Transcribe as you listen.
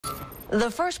The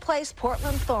first place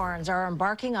Portland Thorns are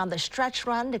embarking on the stretch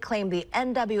run to claim the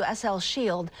NWSL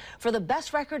Shield for the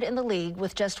best record in the league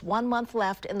with just 1 month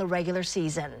left in the regular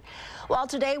season. While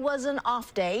today was an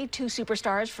off day, two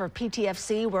superstars for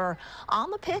PTFC were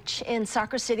on the pitch in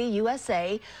Soccer City,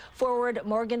 USA. Forward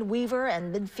Morgan Weaver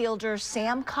and midfielder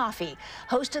Sam Coffey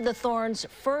hosted the Thorns'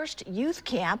 first youth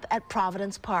camp at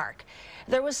Providence Park.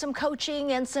 There was some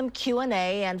coaching and some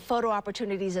Q&A and photo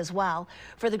opportunities as well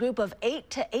for the group of 8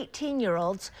 to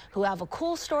 18-year-olds who have a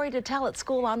cool story to tell at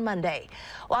school on Monday.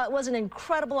 While it was an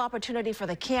incredible opportunity for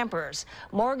the campers,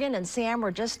 Morgan and Sam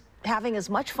were just having as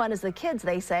much fun as the kids,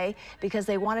 they say, because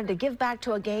they wanted to give back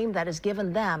to a game that has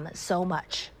given them so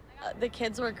much. The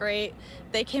kids were great.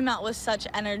 They came out with such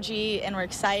energy and were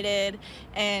excited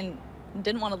and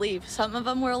didn't want to leave. Some of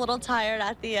them were a little tired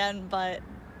at the end, but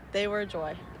they were a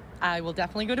joy. I will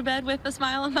definitely go to bed with a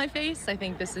smile on my face. I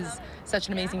think this is such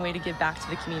an amazing way to give back to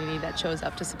the community that shows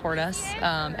up to support us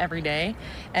every day.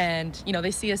 And, you know, they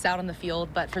see us out on the field,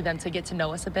 but for them to get to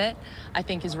know us a bit, I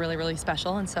think is really, really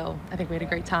special. And so I think we had a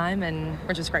great time, and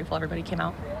we're just grateful everybody came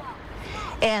out.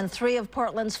 And 3 of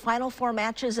Portland's final 4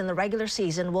 matches in the regular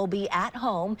season will be at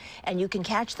home, and you can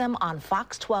catch them on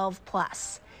Fox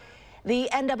 12+. The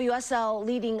NWSL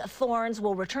leading Thorns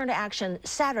will return to action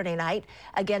Saturday night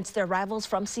against their rivals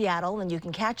from Seattle, and you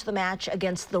can catch the match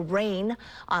against the Reign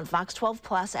on Fox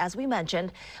 12+, as we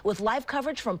mentioned, with live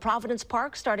coverage from Providence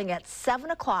Park starting at 7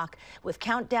 o'clock with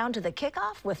countdown to the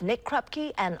kickoff with Nick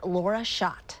Krupke and Laura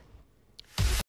Schott.